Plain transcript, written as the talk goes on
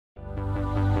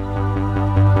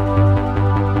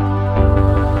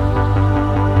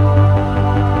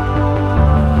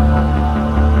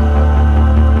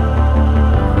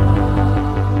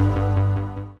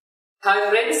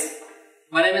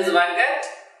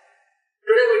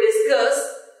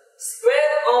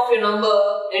of a number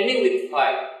ending with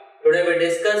 5. Today we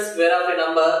discuss square of a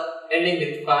number ending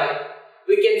with 5.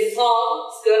 We can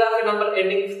solve square of a number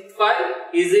ending with 5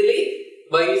 easily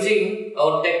by using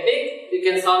our technique. We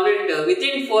can solve it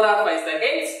within 4 or 5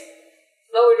 seconds.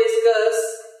 Now we discuss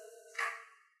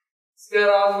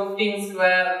square of 15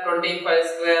 square, 25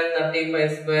 square,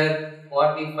 35 square,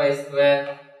 45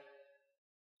 square,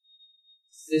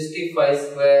 65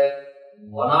 square,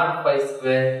 105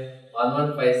 square,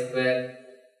 115 square,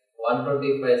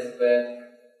 125 square,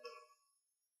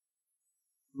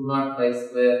 205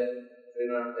 square,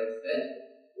 305 square.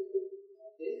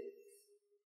 Okay.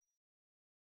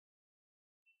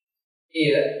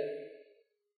 Here,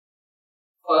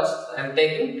 first I am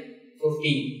taking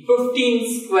 15.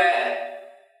 15 square.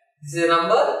 This is a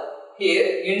number. Here,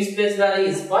 unit place value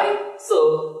is 5. So,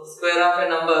 square of a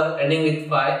number ending with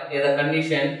 5. Here the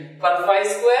condition for 5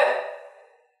 square,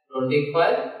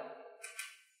 25.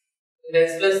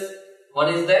 Next plus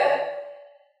 1 is there.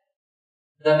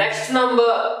 The next number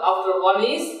after 1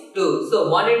 is 2. So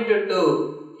 1 into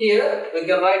 2. Here we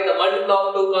can write the multiple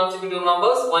of 2 consecutive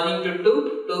numbers. 1 into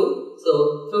 2, 2. So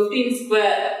 15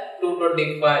 square,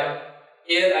 225.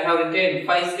 Here I have written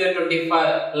 5 square,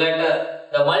 25. Later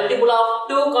the multiple of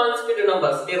 2 consecutive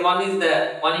numbers. Here 1 is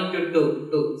there. 1 into 2,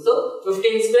 2. So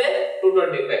 15 square,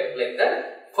 225. Like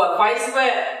that. For 5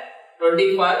 square,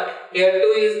 25. Here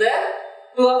 2 is there.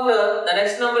 2 after the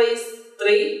next number is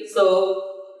 3. So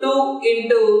 2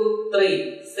 into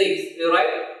 3, 6. You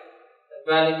write the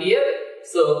value here.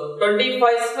 So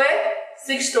 25 square,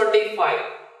 625.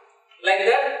 Like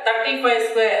that. 35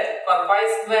 square. For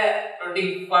 5 square,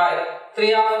 25.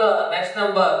 3 after next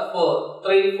number 4.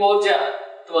 3 4 ja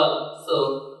 12. So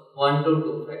 1 2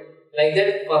 2 5. Like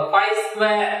that. For 5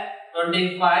 square,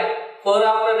 25. 4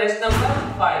 after next number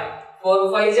 5.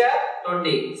 4 5 ja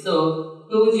 20. So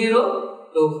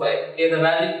 2025. Here the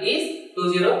value is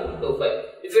 2025.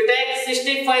 If you take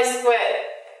 65 square,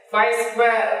 5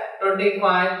 square,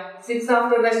 25, 6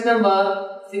 after next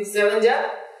number, 6 7 ja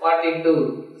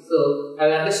 42. So, have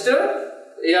you understood?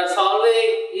 We are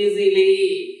solving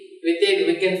easily. We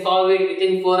can solve it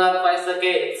within 4 or 5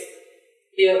 seconds.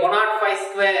 Here 105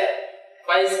 square,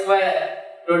 5 square,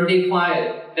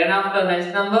 25. 10 after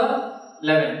next number,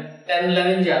 11. 10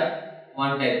 11 ja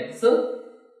 110. So,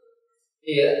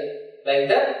 here like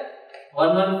that.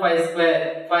 115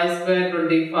 square, 5 square,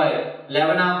 25.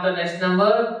 11 after next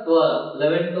number, 12.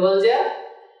 11 12 ja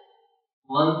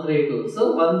 132.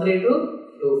 So 132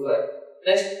 25.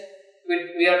 Next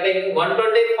we are taking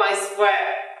 125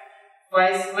 square,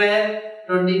 5 square,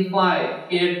 25.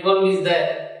 Here 12 is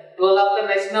there. 12 after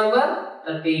next number,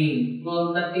 13.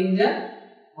 12 13 ja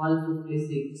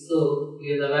 156. So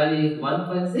here the value is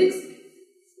 156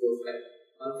 25.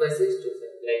 156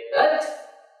 25. Like that.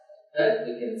 That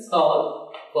we can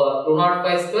solve for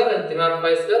 205 square and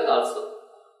 305 square also.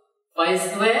 5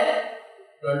 square,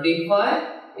 25.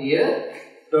 Here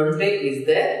 20 is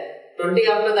there. 20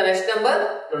 after the next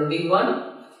number, 21.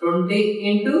 20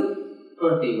 into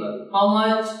 21. How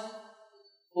much?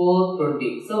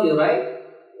 420. So you write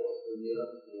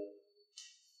 420 here.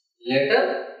 Later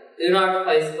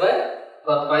 305 square.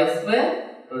 For 5 square,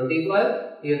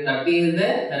 25. Here 30 is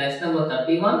there. The next number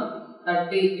 31.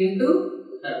 30 into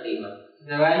 31.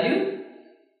 The value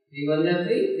 3 1 is 3,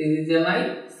 3 is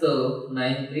 9, so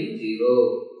 930.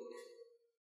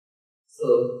 So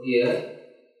here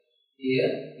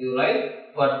you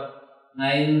write what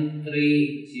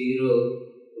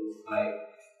 93025.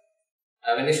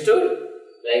 Have you understood?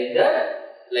 Like that.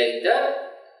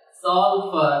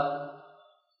 Solve for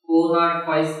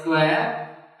 405 square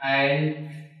and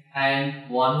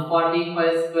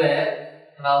 145 square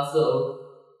and also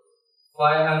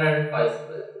 505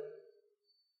 square.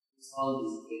 Solve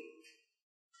this way.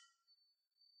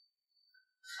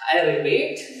 I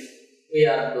repeat, we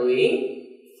are doing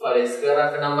for a square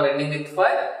of a number ending with 5,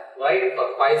 right? For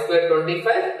 5 square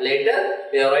 25. Later,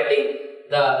 we are writing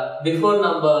the before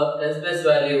number s plus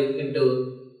value into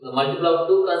the multiple of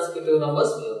 2 consecutive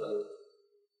numbers. We are writing.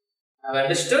 Have you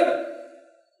understood?